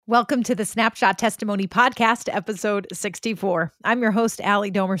Welcome to the Snapshot Testimony Podcast, episode 64. I'm your host, Allie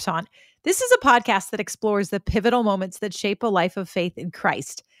Domerson. This is a podcast that explores the pivotal moments that shape a life of faith in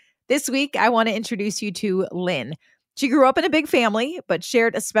Christ. This week, I want to introduce you to Lynn. She grew up in a big family, but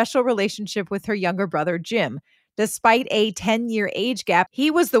shared a special relationship with her younger brother, Jim. Despite a 10-year age gap,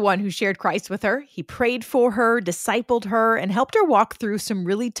 he was the one who shared Christ with her. He prayed for her, discipled her, and helped her walk through some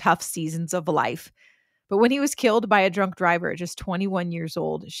really tough seasons of life. But when he was killed by a drunk driver at just 21 years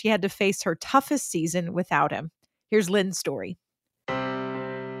old, she had to face her toughest season without him. Here's Lynn's story. My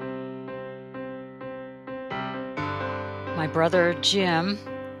brother Jim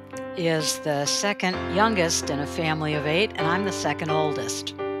is the second youngest in a family of 8, and I'm the second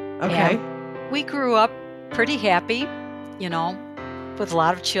oldest. Okay. And we grew up pretty happy, with a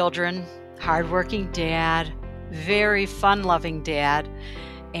lot of children, hardworking dad, very fun-loving dad,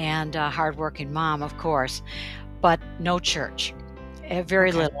 and a hardworking mom, of course, but no church.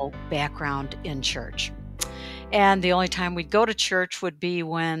 Very little background in church. And the only time we'd go to church would be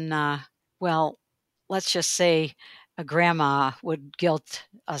when, let's just say a grandma would guilt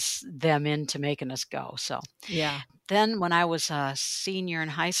them into making us go. So Yeah. Then when I was a senior in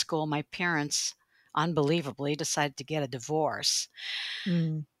high school, my parents, unbelievably, decided to get a divorce.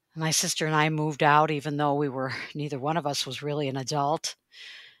 My sister and I moved out, even though neither one of us was really an adult.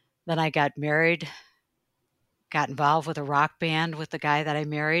 Then I got married, got involved with a rock band with the guy that I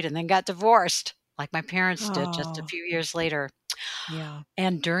married, and then got divorced, like my parents did just a few years later. Yeah.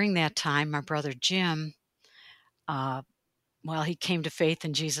 And during that time, my brother Jim, he came to faith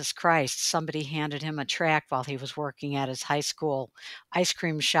in Jesus Christ. Somebody handed him a tract while he was working at his high school ice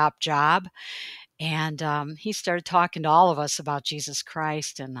cream shop job. And he started talking to all of us about Jesus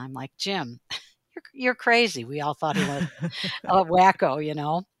Christ. And I'm like, Jim, you're crazy. We all thought he was a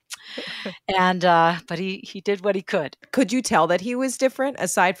wacko, And but he did what he could. Could you tell that he was different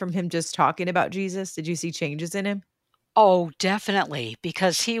aside from him just talking about Jesus? Did you see changes in him? Oh, definitely,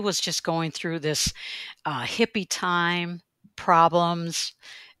 because he was just going through this hippie time, problems,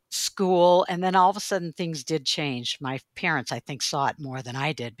 school, and then all of a sudden things did change. My parents, I think, saw it more than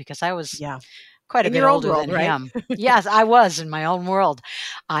I did because I was quite a In bit your own older world, than right? him. Yes, I was in my own world.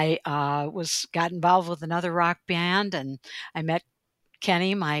 I got involved with another rock band, and I met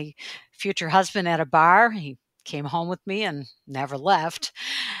Kenny, my future husband, at a bar. He came home with me and never left.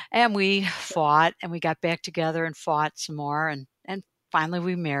 And we fought, and we got back together and fought some more. And finally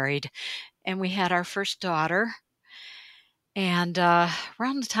we married, and we had our first daughter. And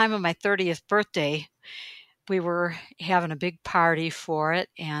around the time of my 30th birthday, we were having a big party for it.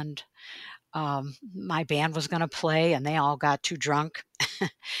 And my band was going to play, and they all got too drunk.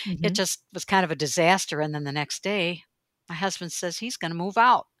 It just was kind of a disaster. And then the next day, my husband says he's going to move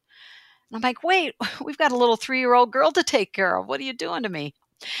out. And I'm like, wait, we've got a little 3-year-old girl to take care of. What are you doing to me?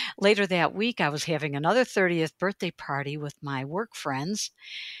 Later that week, I was having another 30th birthday party with my work friends.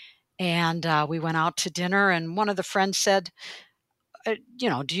 And we went out to dinner, and one of the friends said, do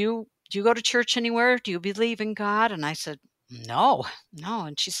you go to church anywhere? Do you believe in God? And I said, no.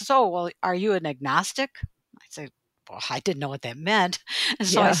 And she says, oh, well, are you an agnostic? I said, well, I didn't know what that meant. And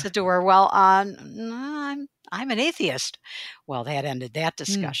so I said to her, well, no, I'm an atheist. Well, that ended that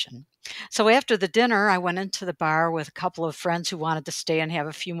discussion. So after the dinner, I went into the bar with a couple of friends who wanted to stay and have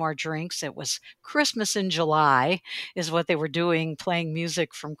a few more drinks. It was Christmas in July is what they were doing, playing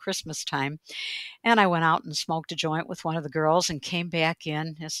music from Christmas time. And I went out and smoked a joint with one of the girls and came back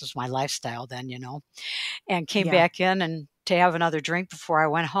in. This was my lifestyle then, and came back in and to have another drink before I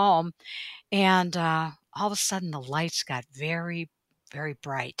went home. And all of a sudden, the lights got very, very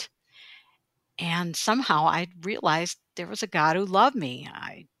bright. And somehow I realized there was a God who loved me.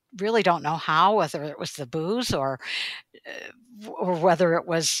 I really don't know how, whether it was the booze or whether it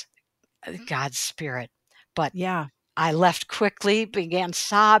was God's spirit. But I left quickly, began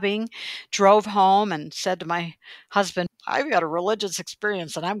sobbing, drove home, and said to my husband, I've got a religious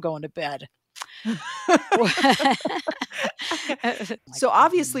experience and I'm going to bed. So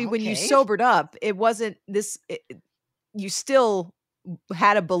obviously when you sobered up, it wasn't this, you still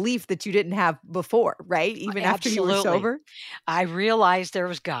had a belief that you didn't have before, right? Even after you were sober? I realized there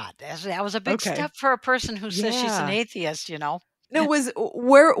was God. That was a big step for a person who says she's an atheist, No,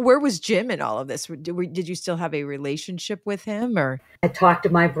 where was Jim in all of this? Did you still have a relationship with him, or? I talked to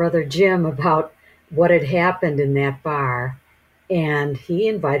my brother Jim about what had happened in that bar, and he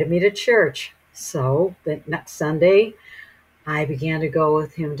invited me to church. So the next Sunday, I began to go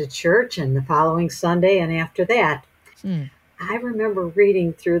with him to church, and the following Sunday and after that, I remember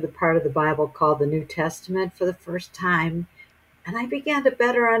reading through the part of the Bible called the New Testament for the first time, and I began to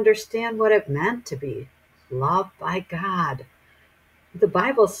better understand what it meant to be loved by God. The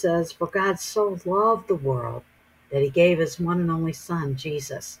Bible says, "For God so loved the world that he gave his one and only Son,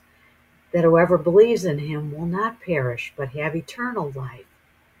 Jesus, that whoever believes in him will not perish but have eternal life."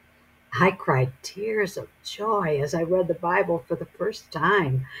 I cried tears of joy as I read the Bible for the first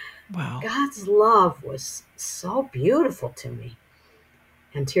time. Wow. God's love was so beautiful to me,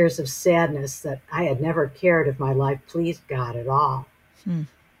 and tears of sadness that I had never cared if my life pleased God at all. Hmm.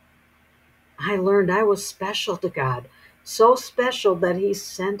 I learned I was special to God, so special that he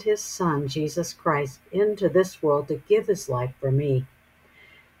sent his Son, Jesus Christ, into this world to give his life for me.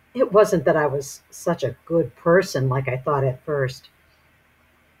 It wasn't that I was such a good person like I thought at first.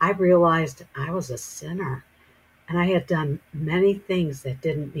 I realized I was a sinner, and I had done many things that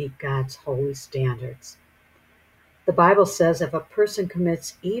didn't meet God's holy standards. The Bible says if a person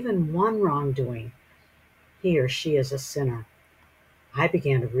commits even one wrongdoing, he or she is a sinner. I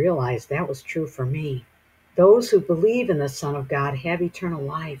began to realize that was true for me. Those who believe in the Son of God have eternal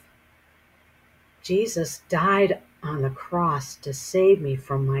life. Jesus died on the cross to save me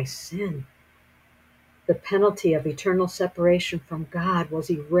from my sin. The penalty of eternal separation from God was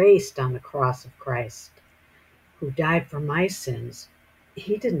erased on the cross of Christ, who died for my sins.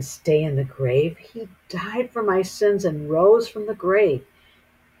 He didn't stay in the grave. He died for my sins and rose from the grave.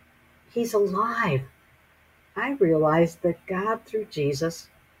 He's alive. I realized that God, through Jesus,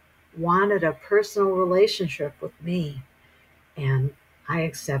 wanted a personal relationship with me, and I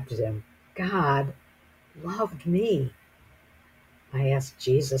accepted him. God loved me. I asked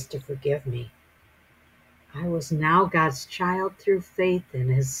Jesus to forgive me. I was now God's child through faith in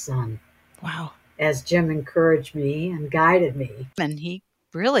his Son. Wow. As Jim encouraged me and guided me. And he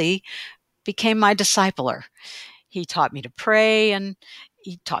really became my discipler. He taught me to pray and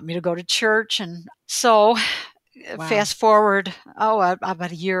he taught me to go to church. And so Wow. fast forward,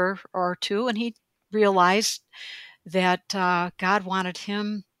 about a year or two, and he realized that God wanted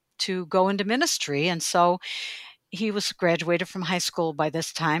him to go into ministry. And so he was graduated from high school by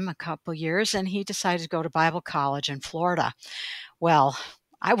this time, a couple years, and he decided to go to Bible college in Florida. Well,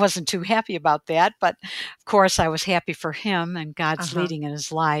 I wasn't too happy about that, but of course I was happy for him and God's leading in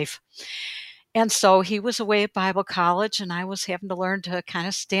his life. And so he was away at Bible college, and I was having to learn to kind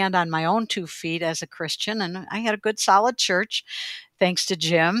of stand on my own 2 feet as a Christian. And I had a good, solid church, thanks to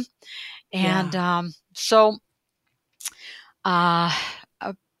Jim. And so uh,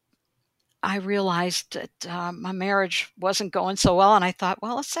 I realized that my marriage wasn't going so well. And I thought,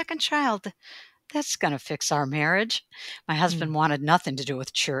 well, a second child, that's going to fix our marriage. My husband wanted nothing to do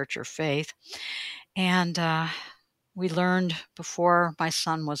with church or faith. And we learned before my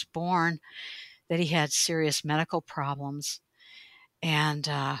son was born that he had serious medical problems and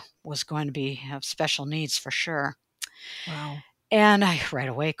was going to have special needs for sure. Wow. And I right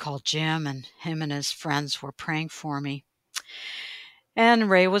away called Jim, and him and his friends were praying for me. And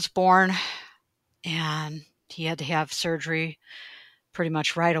Ray was born, and he had to have surgery pretty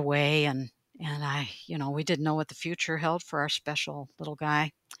much right away. And I, we didn't know what the future held for our special little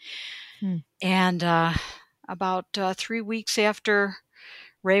guy. And about 3 weeks after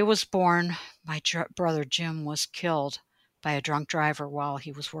Ray was born, my brother Jim was killed by a drunk driver while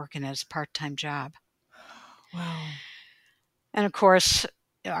he was working at his part-time job. Wow. And of course,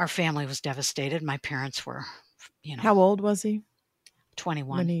 our family was devastated. My parents were, How old was he?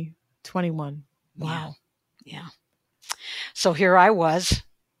 21. 21. Wow. Yeah. So here I was,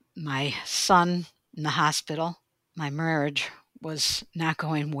 my son in the hospital. My marriage was not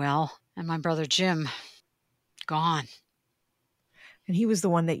going well, and my brother Jim gone. And he was the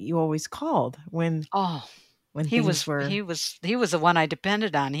one that you always called when he was the one I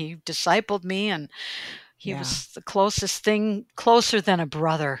depended on. He discipled me, and he was the closest thing, closer than a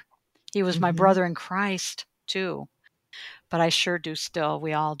brother. He was my brother in Christ too. But I sure do still,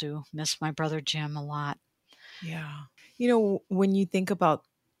 we all do, miss my brother Jim a lot. Yeah. When you think about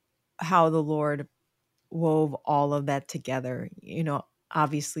how the Lord wove all of that together,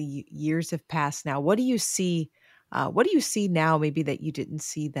 obviously years have passed now. What do you see? What do you see now maybe that you didn't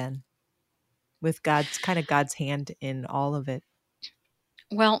see then with God's hand in all of it?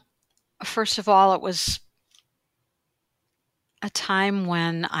 Well, first of all, it was a time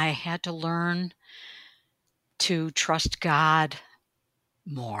when I had to learn to trust God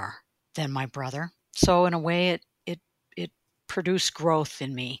more than my brother. So in a way, it produced growth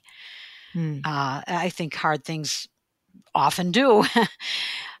in me. I think hard things often do.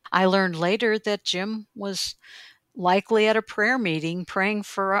 I learned later that Jim was likely at a prayer meeting praying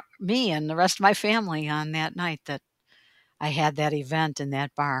for me and the rest of my family on that night that I had that event in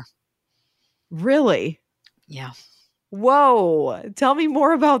that bar. Really? Yeah. Whoa. Tell me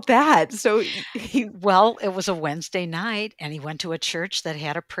more about that. So Well, it was a Wednesday night, and he went to a church that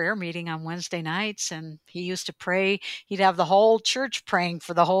had a prayer meeting on Wednesday nights, and he used to pray. He'd have the whole church praying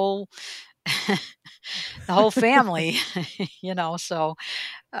for the whole the whole family, so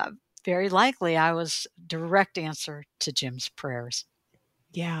very likely I was direct answer to Jim's prayers.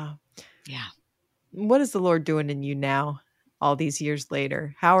 Yeah. Yeah. What is the Lord doing in you now, all these years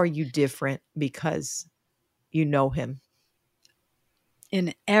later? How are you different because you know him?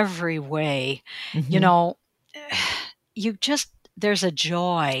 In every way, Mhm. there's a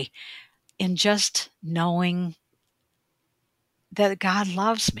joy in just knowing that God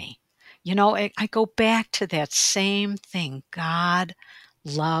loves me. I go back to that same thing. God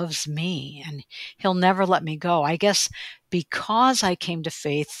loves me, and he'll never let me go. I guess because I came to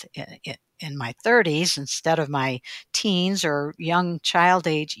faith in my 30s instead of my teens or young child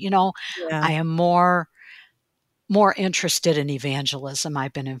age, Yeah. I am more interested in evangelism.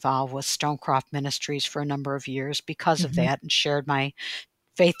 I've been involved with Stonecroft Ministries for a number of years because of Mhm. that, and shared my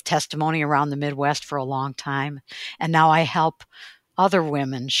faith testimony around the Midwest for a long time. And now I help other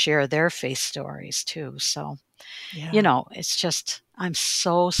women share their faith stories too. So, Yeah. it's just, I'm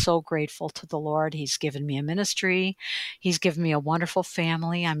so, so grateful to the Lord. He's given me a ministry. He's given me a wonderful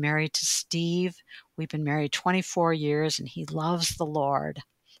family. I'm married to Steve. We've been married 24 years, and he loves the Lord.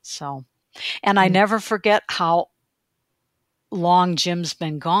 So, and I Mm. never forget how long Jim's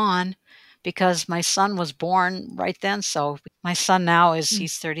been gone, because my son was born right then. So my son now Mm.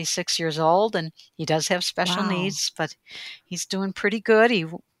 he's 36 years old, and he does have special Wow. needs, but he's doing pretty good. He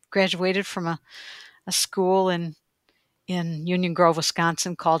graduated from a school in Union Grove,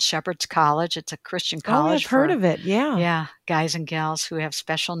 Wisconsin called Shepherd's College. It's a Christian Oh, yeah, I've college heard for, of it. Yeah. yeah, guys and gals who have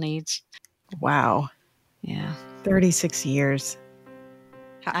special needs. Wow. Yeah. 36 years.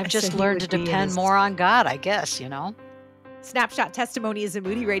 I've So just he learned to would be in depend his more on God, I guess. Snapshot Testimony is a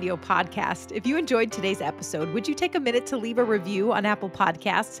Moody Radio podcast. If you enjoyed today's episode, would you take a minute to leave a review on Apple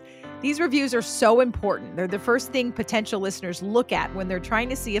Podcasts? These reviews are so important. They're the first thing potential listeners look at when they're trying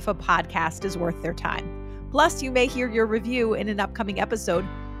to see if a podcast is worth their time. Plus, you may hear your review in an upcoming episode.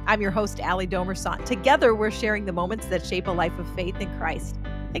 I'm your host, Allie Domersant. Together, we're sharing the moments that shape a life of faith in Christ.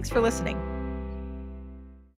 Thanks for listening.